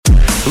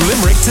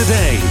Limerick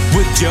Today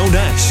with Joe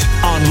Nash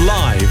on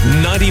Live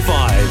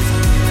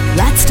 95.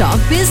 Let's talk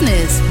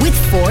business with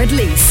Ford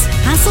Lease.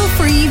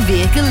 Hassle-free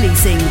vehicle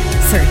leasing.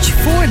 Search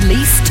Ford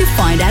Lease to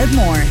find out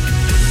more.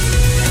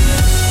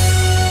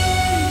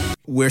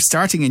 We're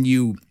starting a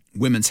new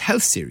women's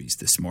health series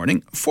this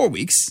morning. 4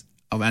 weeks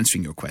of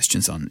answering your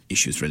questions on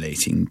issues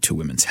relating to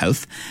women's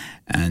health.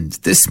 And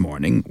this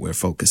morning, we're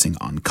focusing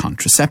on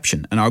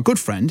contraception. And our good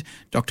friend,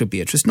 Dr.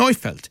 Beatrice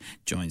Neufeld,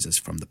 joins us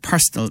from the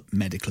Personal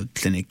Medical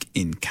Clinic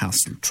in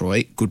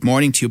Castletroy. Good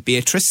morning to you,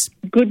 Beatrice.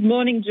 Good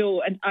morning, Joe.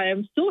 And I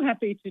am so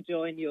happy to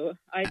join you.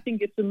 I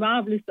think it's a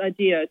marvellous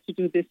idea to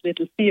do this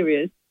little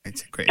series.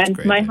 It's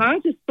great. My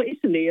heart is for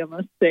Italy, I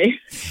must say.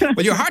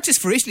 Well, your heart is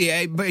for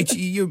Italy, but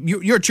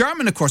you're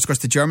German, of course. Of course,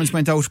 the Germans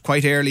went out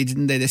quite early,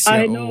 didn't they, this year?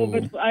 I know,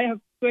 but I have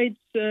great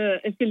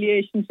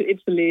affiliation to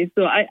Italy.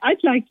 So I'd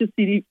like to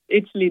see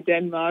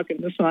Italy-Denmark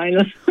in the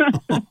final.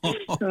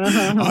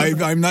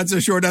 I'm not so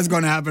sure that's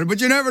going to happen,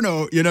 but you never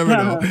know. You never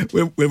know.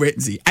 We'll wait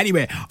and see.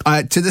 Anyway,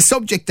 to the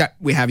subject that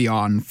we have you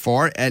on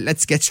for,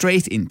 let's get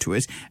straight into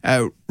it.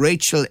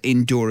 Rachel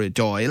in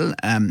Doyle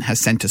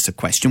has sent us a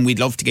question. We'd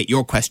love to get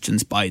your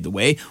questions, by the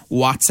way.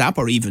 WhatsApp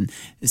or even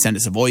send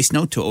us a voice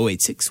note to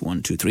 086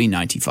 123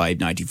 95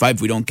 95.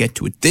 If we don't get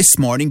to it this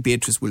morning,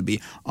 Beatrice will be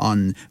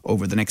on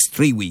over the next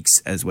 3 weeks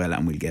as well,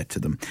 and we'll get to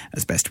them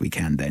as best we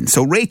can then.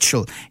 So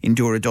Rachel in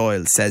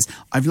Doyle says,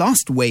 I've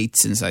lost weight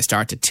since I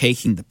started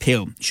taking the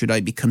pill. Should I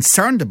be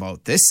concerned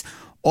about this?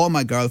 All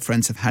my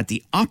girlfriends have had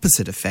the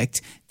opposite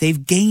effect.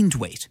 They've gained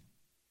weight.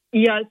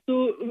 Yeah,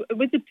 so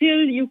with the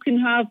pill, you can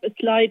have a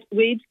slight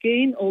weight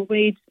gain or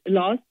weight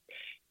loss,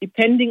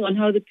 depending on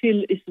how the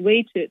pill is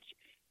weighted.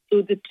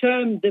 So the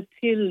term, the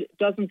pill,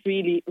 doesn't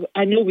really,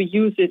 I know we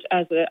use it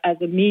as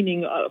a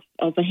meaning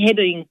of a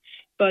heading,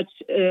 but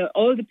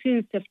all the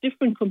pills have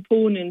different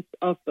components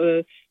of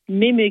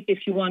mimic,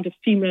 if you want, a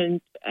female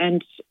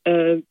and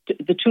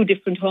the two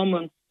different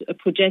hormones,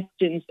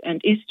 progestins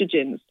and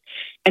estrogens.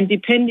 And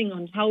depending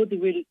on how the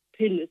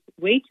pill is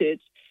weighted,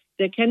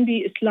 there can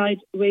be a slight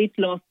weight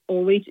loss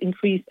or weight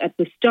increase at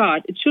the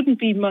start. It shouldn't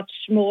be much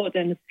more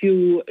than a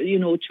few,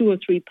 2 or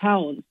 3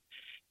 pounds.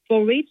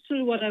 For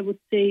Rachel, what I would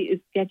say is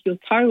get your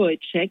thyroid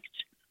checked.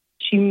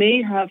 She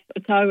may have a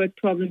thyroid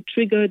problem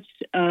triggered,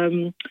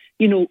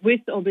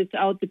 with or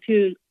without the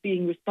pill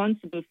being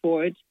responsible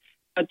for it.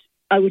 But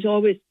I would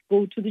always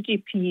go to the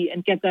GP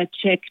and get that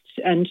checked.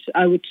 And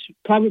I would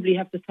probably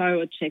have the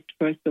thyroid checked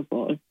first of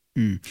all.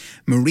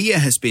 Maria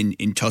has been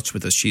in touch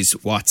with us. She's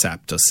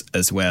WhatsApped us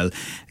as well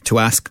to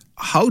ask,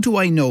 how do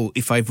I know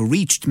if I've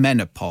reached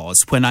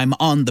menopause when I'm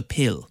on the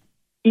pill?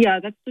 Yeah,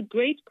 that's a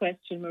great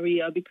question,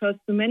 Maria, because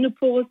the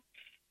menopause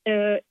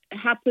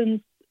happens,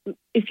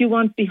 if you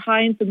want,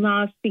 behind the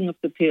masking of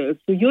the pill.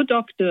 So your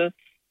doctor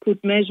could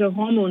measure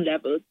hormone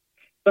levels,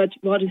 but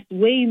what is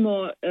way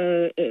more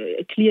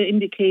a clear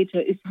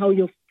indicator is how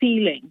you're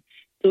feeling.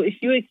 So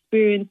if you're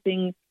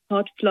experiencing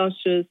hot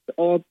flushes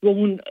or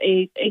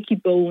achy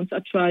bones,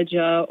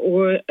 arthralgia,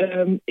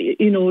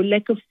 or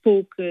lack of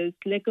focus,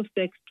 lack of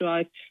sex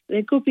drive,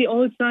 there could be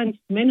all signs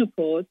of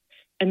menopause,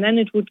 and then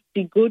it would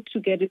be good to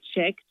get it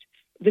checked.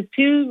 The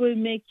pill will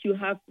make you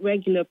have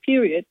regular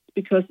periods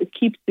because it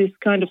keeps this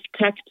kind of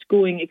tact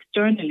going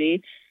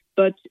externally,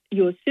 but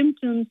your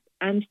symptoms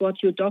and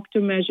what your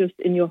doctor measures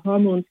in your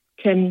hormones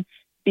can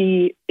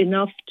be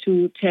enough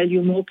to tell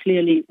you more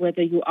clearly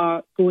whether you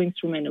are going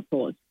through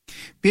menopause.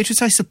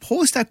 Beatrice, I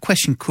suppose that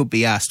question could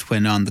be asked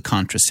when on the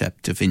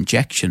contraceptive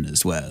injection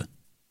as well.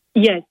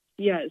 Yes.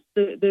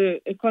 The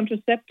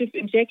contraceptive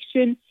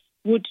injection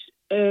would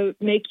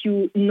make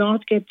you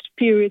not get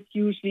periods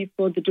usually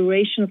for the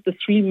duration of the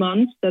 3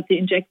 months that the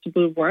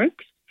injectable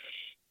works.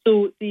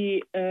 So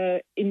the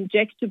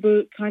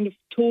injectable kind of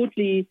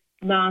totally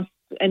masks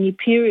any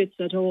periods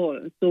at all.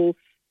 So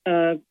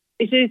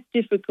it is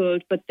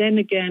difficult, but then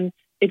again,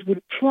 it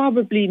would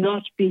probably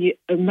not be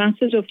a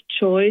method of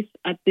choice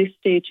at this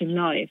stage in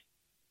life.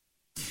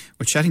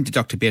 We're chatting to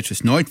Dr.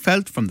 Beatrice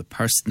Neufeld from the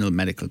Personal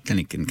Medical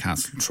Clinic in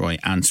Castletroy,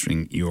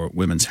 answering your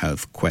women's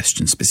health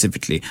questions,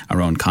 specifically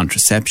around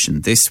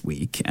contraception this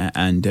week.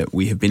 And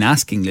we have been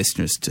asking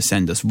listeners to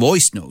send us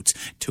voice notes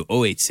to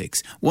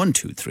 086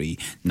 123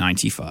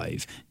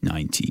 95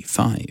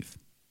 95.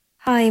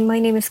 Hi, my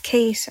name is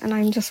Kate, and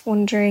I'm just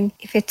wondering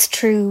if it's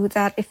true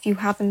that if you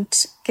haven't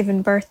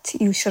given birth,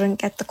 you shouldn't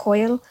get the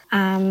coil.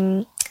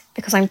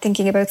 Because I'm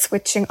thinking about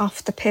switching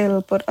off the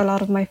pill, but a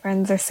lot of my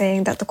friends are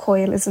saying that the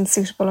coil isn't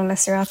suitable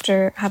unless you're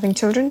after having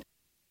children.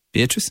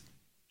 Beatrice?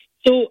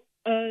 So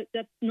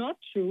that's not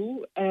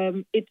true.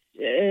 It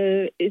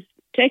is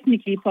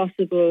technically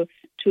possible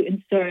to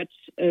insert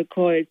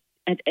coils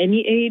at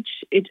any age.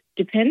 It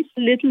depends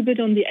a little bit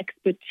on the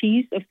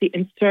expertise of the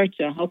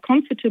inserter, how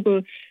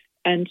comfortable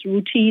and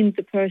routine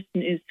the person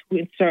is who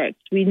inserts.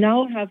 We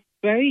now have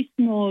very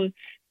small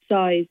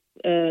size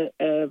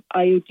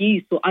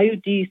IUDs. So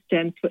IUD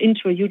stands for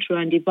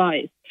intrauterine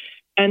device.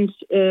 And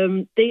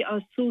they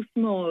are so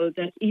small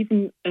that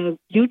even a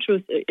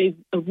uterus,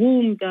 a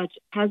womb that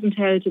hasn't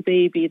held a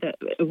baby, that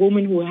a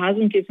woman who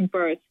hasn't given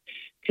birth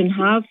can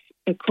have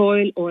a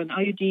coil or an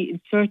IUD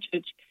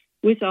inserted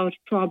without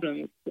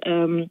problems.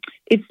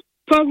 It's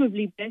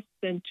probably best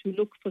then to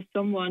look for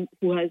someone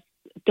who has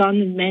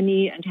done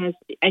many and has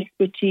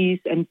expertise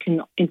and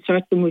can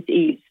insert them with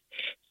ease.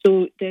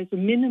 So there's a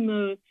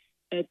minimal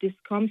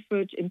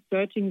discomfort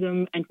inserting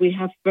them, and we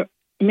have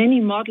many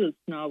models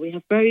now. We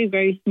have very,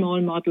 very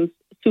small models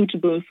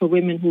suitable for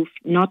women who've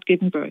not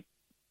given birth.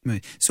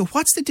 Right. So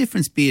what's the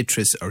difference,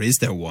 Beatrice, or is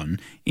there one,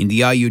 in the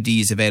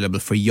IUDs available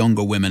for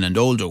younger women and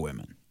older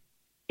women?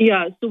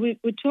 Yeah, so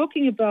we're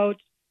talking about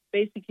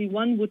basically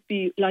one would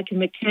be like a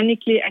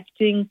mechanically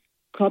acting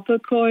copper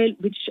coil,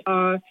 which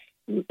are,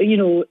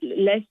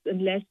 less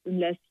and less and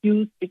less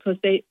used because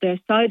their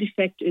side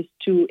effect is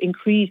to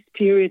increase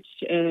period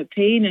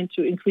pain and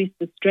to increase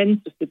the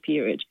strength of the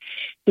period.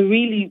 The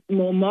really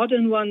more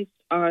modern ones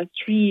are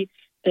three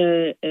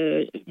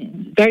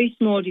very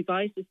small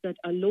devices that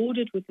are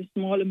loaded with a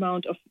small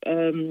amount of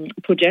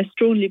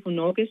progesterone,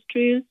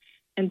 levonorgestrel,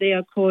 and they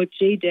are called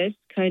J-Des,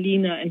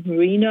 Kyleena and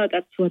Mirena.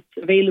 That's what's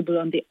available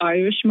on the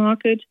Irish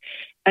market.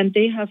 And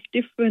they have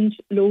different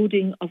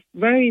loading of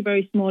very,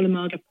 very small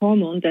amount of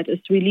hormone that is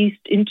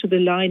released into the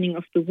lining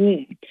of the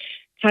womb.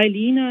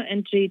 Kyleena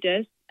and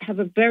J-Des have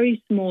a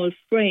very small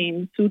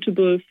frame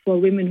suitable for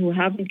women who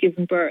haven't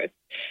given birth.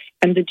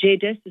 And the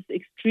J-Des is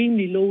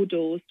extremely low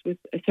dose with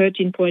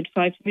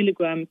 13.5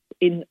 milligrams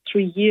in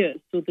 3 years.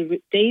 So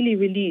the daily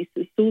release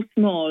is so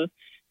small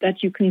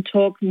that you can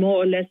talk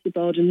more or less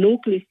about a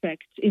local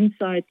effect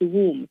inside the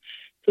womb.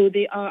 So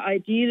they are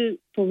ideal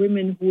for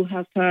women who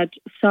have had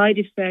side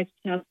effects,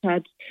 have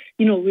had,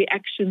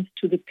 reactions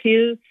to the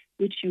pill,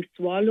 which you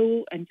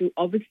swallow, and you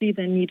obviously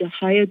then need a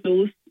higher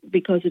dose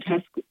because it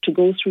has to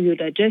go through your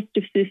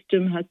digestive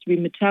system, has to be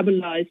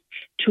metabolized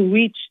to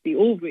reach the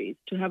ovaries.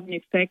 To have an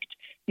effect,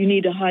 you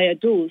need a higher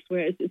dose.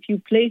 Whereas if you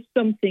place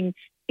something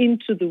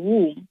into the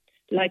womb,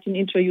 like an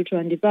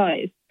intrauterine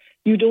device,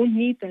 you don't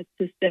need that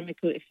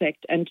systemical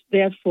effect, and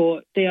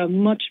therefore they are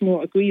much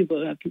more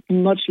agreeable, have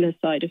much less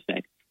side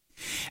effects.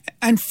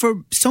 And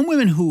for some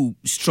women who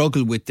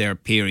struggle with their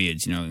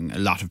periods, a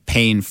lot of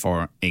pain,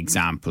 for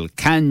example,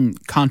 can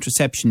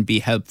contraception be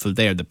helpful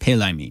there, the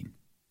pill, I mean?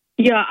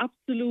 Yeah,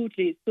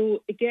 absolutely.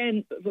 So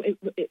again,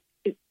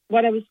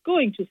 what I was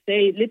going to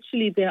say,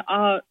 literally there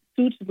are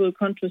suitable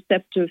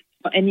contraceptives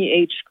for any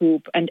age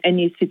group and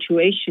any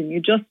situation. You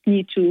just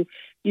need to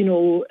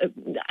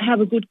have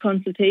a good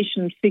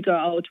consultation and figure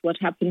out what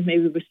happened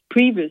maybe with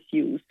previous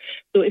use.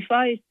 So if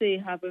I say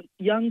have a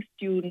young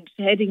student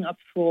heading up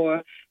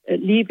for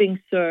leaving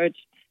cert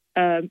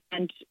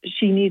and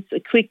she needs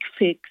a quick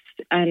fix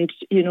and,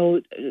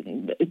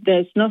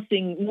 there's no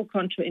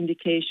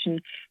contraindication,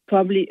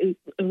 probably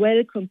a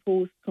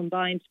well-composed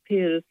combined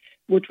pill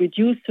would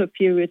reduce her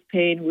period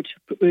pain, would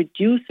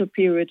reduce her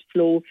period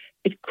flow.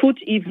 It could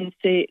even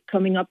say,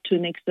 coming up to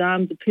an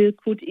exam, the pill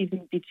could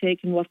even be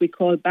taken what we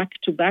call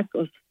back-to-back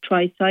or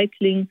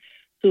tricycling.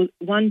 So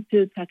one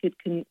pill packet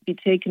can be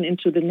taken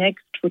into the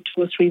next for 2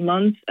 or 3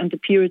 months and the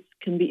periods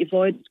can be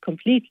avoided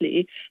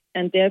completely.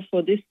 And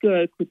therefore, this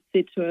girl could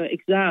sit her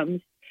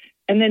exams.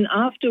 And then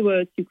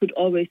afterwards, you could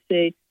always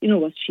say,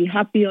 was she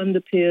happy on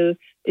the pill?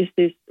 Is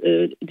this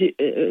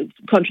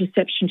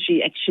contraception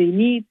she actually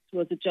needs?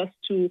 Was it just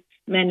to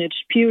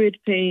manage period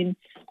pain?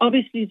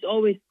 Obviously, it's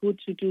always good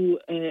to do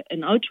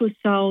an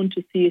ultrasound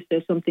to see if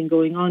there's something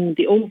going on in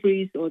the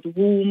ovaries or the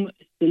womb.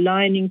 Is the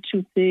lining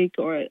too thick,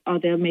 or are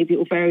there maybe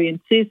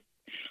ovarian cysts?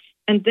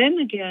 And then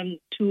again,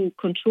 to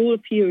control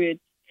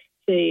periods,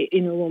 say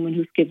in a woman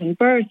who's given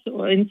birth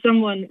or in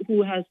someone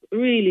who has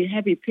really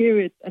heavy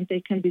periods and they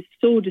can be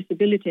so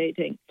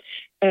debilitating.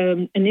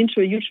 An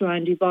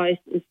intrauterine device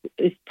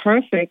is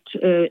perfect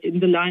in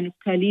the line of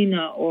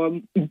Kyleena or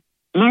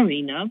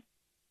Mirena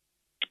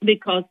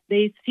because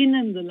they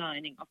thin the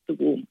lining of the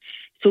womb.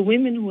 So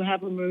women who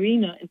have a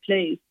Mirena in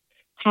place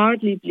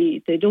hardly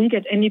bleed. They don't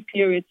get any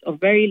periods or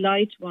very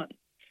light ones.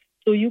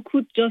 So you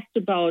could just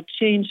about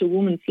change a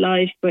woman's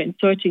life by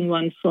inserting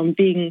one from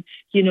being,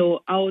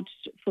 out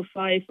for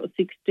 5 or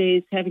 6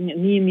 days, having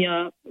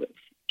anemia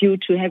due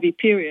to heavy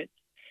periods,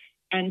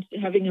 and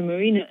having a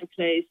Mirena in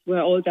place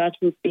where all that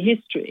would be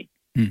history.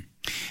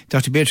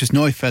 Dr. Beatrice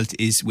Neufeld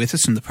is with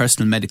us from the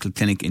Personal Medical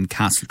Clinic in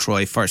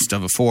Castletroy, first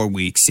of a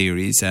 4-week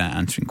series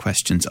answering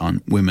questions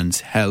on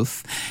women's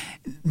health.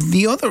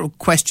 The other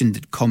question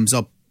that comes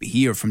up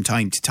here from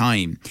time to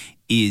time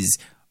is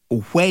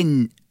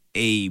when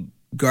a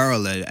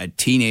girl, a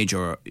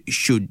teenager,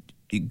 should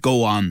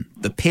go on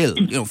the pill,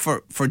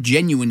 for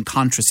genuine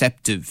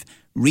contraceptive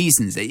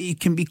reasons. It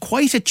can be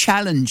quite a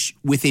challenge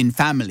within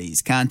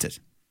families, can't it?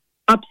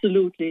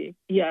 Absolutely,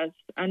 yes.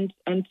 And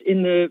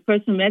in the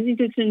Personal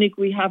Medical Clinic,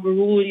 we have a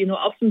rule,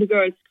 often the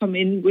girls come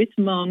in with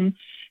mum.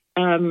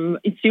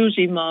 It's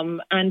usually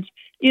mum. And,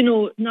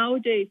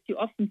 nowadays you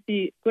often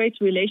see great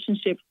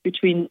relationships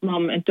between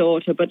mum and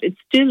daughter, but it's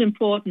still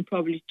important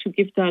probably to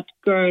give that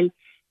girl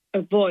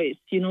a voice,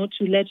 to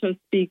let her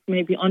speak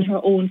maybe on her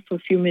own for a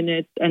few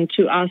minutes and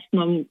to ask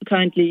mum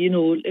kindly,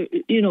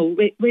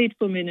 wait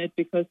for a minute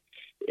because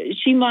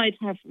she might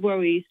have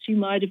worries. She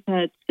might have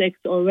had sex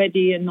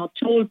already and not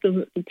told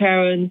the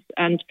parents,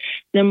 and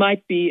there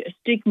might be a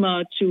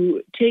stigma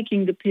to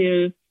taking the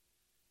pill.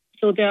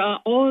 So there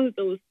are all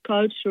those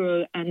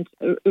cultural and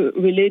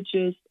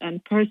religious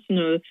and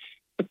personal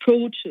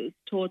approaches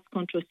towards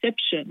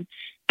contraception.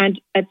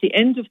 And at the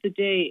end of the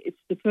day,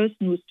 it's the person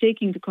who's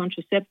taking the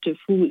contraceptive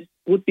who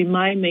would be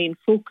my main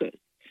focus.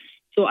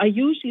 So I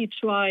usually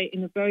try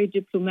in a very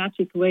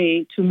diplomatic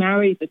way to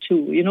marry the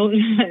two,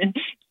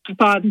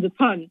 pardon the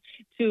pun,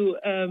 to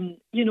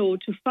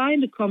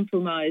find a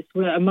compromise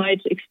where I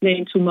might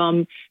explain to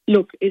mom,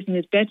 look, isn't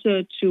it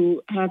better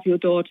to have your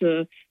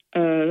daughter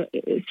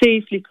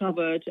safely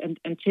covered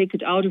and take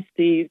it out of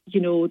the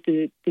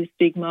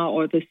stigma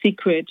or the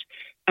secret,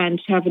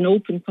 and have an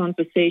open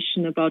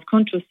conversation about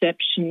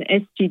contraception,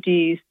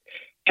 STDs,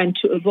 and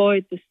to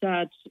avoid the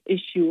sad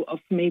issue of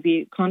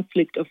maybe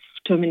conflict of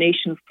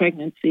termination of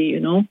pregnancy,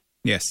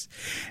 Yes.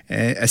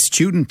 A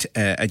student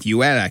at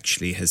UL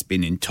actually has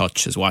been in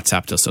touch, has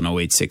WhatsApped us on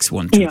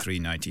 086123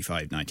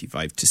 95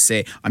 95 to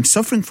say, I'm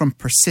suffering from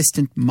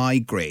persistent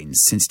migraines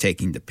since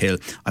taking the pill.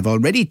 I've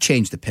already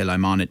changed the pill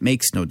I'm on. It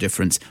makes no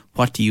difference.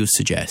 What do you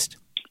suggest?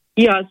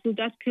 Yeah, so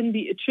that can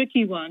be a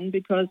tricky one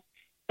because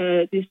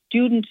the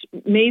student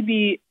may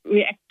be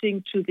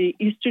reacting to the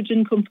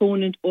estrogen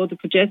component or the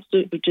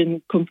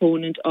progesterone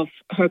component of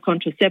her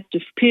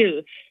contraceptive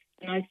pill.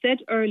 And I said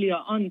earlier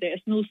on,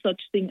 there's no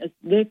such thing as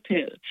the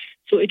pill.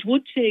 So it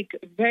would take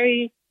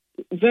very,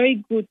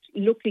 very good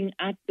looking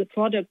at the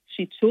product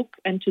she took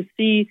and to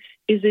see,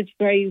 is it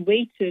very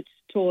weighted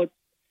towards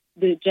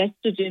the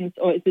estrogens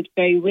or is it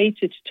very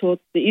weighted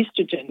towards the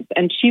estrogens?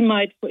 And she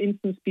might, for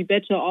instance, be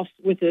better off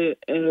with a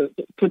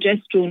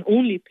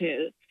progesterone-only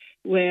pill,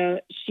 where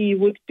she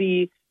would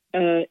be,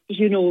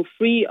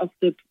 free of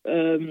the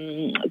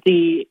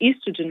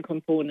estrogen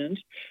component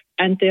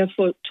and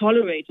therefore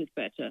tolerate it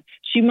better.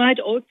 She might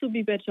also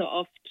be better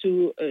off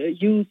to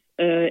use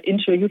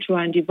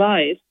intrauterine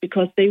device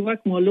because they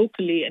work more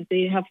locally and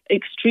they have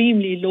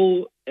extremely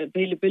low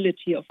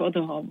availability of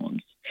other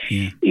hormones.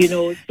 Yeah.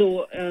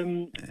 So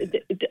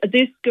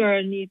this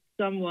girl needs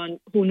someone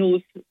who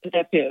knows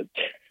their pills.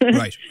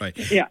 Right.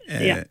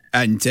 Yeah.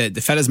 And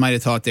the fellas might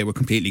have thought they were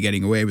completely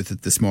getting away with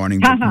it this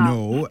morning, but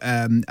no.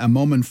 A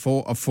mum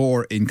of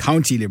four in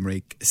County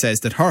Limerick says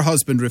that her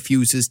husband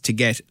refuses to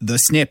get the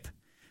snip.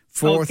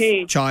 Fourth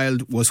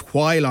child was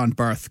while on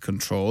birth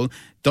control,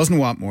 doesn't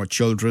want more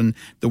children.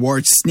 The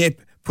word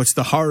snip puts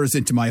the horrors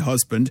into my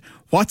husband.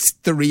 What's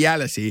the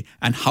reality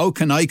and how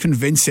can I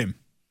convince him?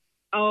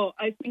 Oh,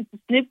 I think the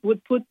snip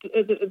would put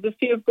the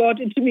fear of God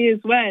into me as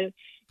well.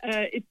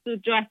 It's a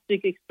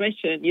drastic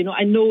expression.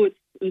 I know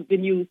it's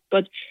been used,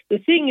 but the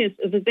thing is,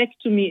 a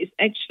vasectomy is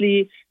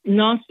actually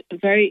not a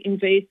very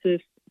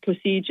invasive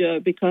procedure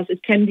because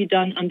it can be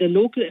done under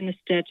local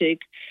anesthetic.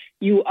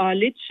 You are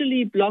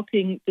literally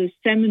blocking the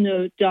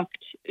seminal duct,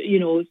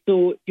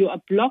 so you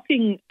are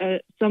blocking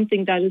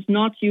something that is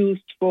not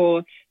used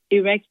for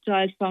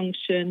erectile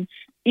function.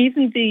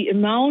 Even the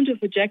amount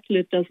of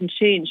ejaculate doesn't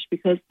change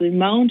because the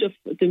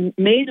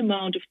main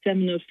amount of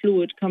seminal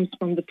fluid comes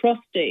from the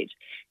prostate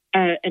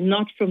and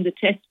not from the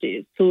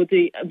testes. So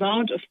the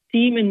amount of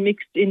semen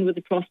mixed in with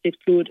the prostate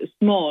fluid is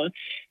small.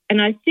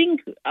 And I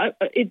think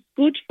it's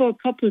good for a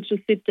couple to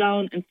sit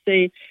down and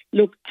say,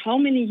 look, how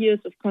many years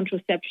of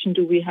contraception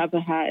do we have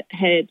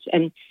ahead?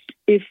 And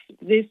if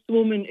this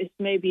woman is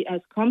maybe has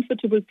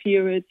comfortable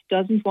periods,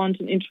 doesn't want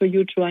an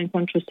intrauterine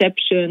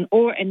contraception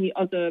or any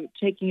other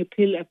taking a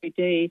pill every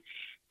day,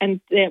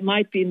 and they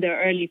might be in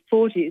their early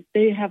 40s,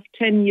 they have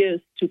 10 years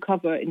to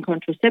cover in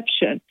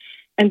contraception.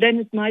 And then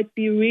it might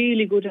be a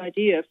really good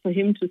idea for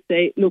him to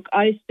say, look,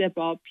 I step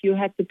up, you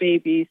had the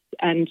babies,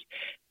 and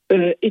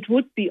it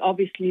would be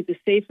obviously the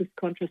safest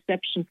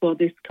contraception for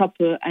this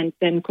couple and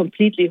then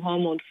completely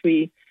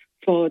hormone-free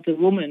for the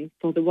woman,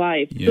 for the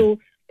wife. Yeah. So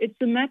it's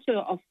a matter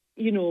of,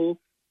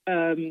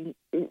 being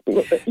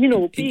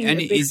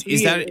and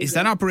is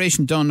that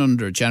operation done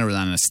under general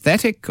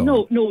anaesthetic? Or?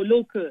 No,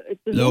 local.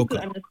 It's a local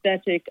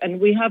anaesthetic, and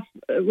we have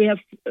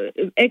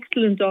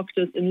excellent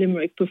doctors in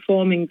Limerick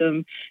performing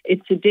them.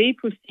 It's a day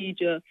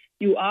procedure.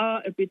 You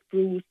are a bit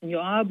bruised and you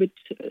are a bit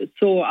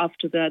sore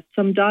after that.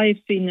 Some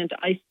diaphragm and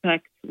ice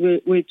packs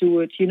will do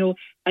it.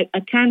 I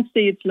can't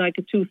say it's like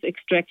a tooth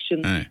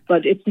extraction,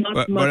 but it's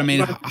not much. But I mean,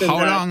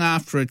 how long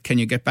after it can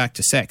you get back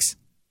to sex?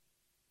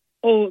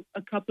 Oh,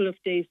 a couple of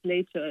days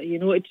later.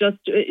 It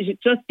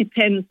just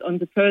depends on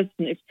the person.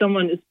 If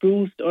someone is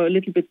bruised or a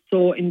little bit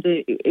sore in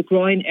the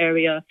groin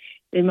area,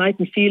 they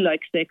mightn't feel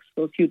like sex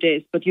for a few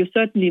days, but you're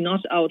certainly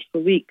not out for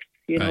weeks.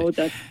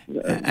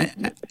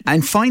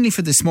 And finally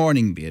for this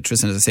morning,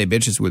 Beatrice, and as I say,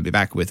 Beatrice will be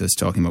back with us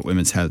talking about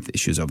women's health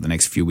issues over the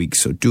next few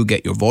weeks, so do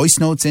get your voice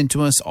notes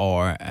into us,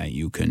 or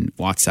you can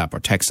WhatsApp or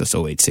text us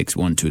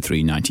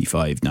 086123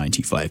 95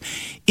 95.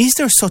 Is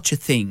there such a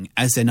thing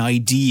as an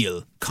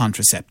ideal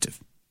contraceptive?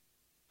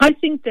 I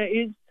think there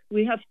is.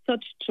 We have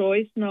such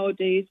choice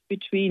nowadays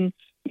between,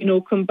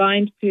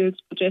 combined pills,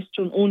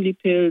 progesterone-only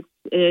pills,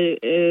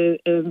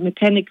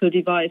 mechanical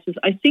devices.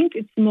 I think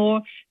it's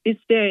more, is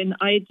there an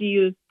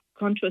ideal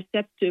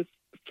contraceptive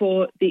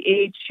for the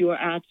age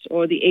you're at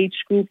or the age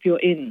group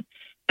you're in.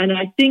 And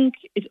I think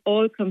it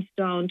all comes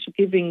down to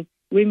giving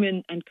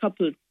women and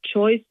couples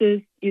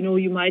choices. You know,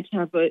 you might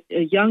have a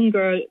young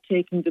girl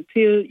taking the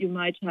pill. You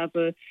might have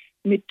a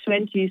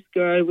mid-20s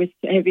girl with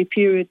heavy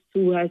periods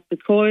who has the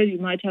coil. You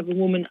might have a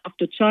woman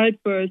after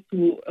childbirth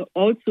who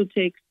also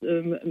takes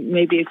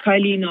maybe a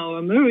Kyleena or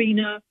a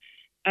Mirena.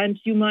 And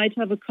you might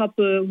have a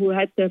couple who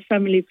had their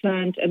family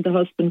planned and the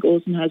husband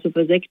goes and has a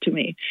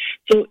vasectomy.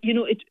 So, you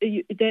know,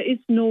 there is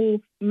no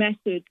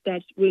method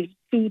that will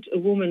suit a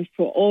woman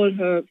for all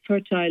her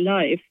fertile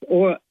life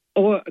or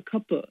a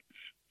couple.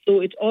 So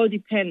it all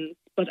depends.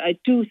 But I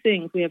do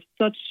think we have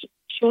such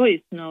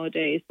choice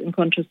nowadays in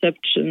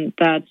contraception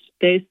that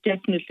there's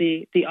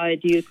definitely the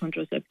ideal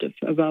contraceptive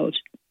about.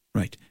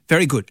 Right.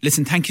 Very good.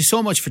 Listen, thank you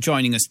so much for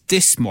joining us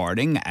this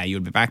morning.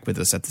 You'll be back with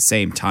us at the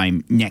same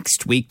time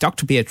next week.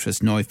 Dr.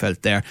 Beatrice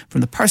Neufeld there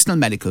from the Personal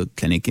Medical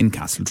Clinic in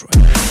Castletroy.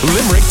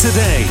 Limerick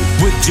Today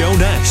with Joe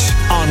Nash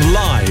on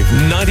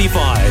Live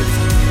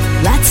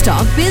 95. Let's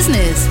talk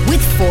business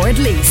with Ford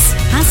Lease.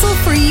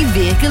 Hassle-free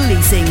vehicle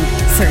leasing.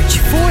 Search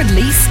Ford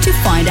Lease to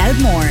find out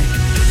more.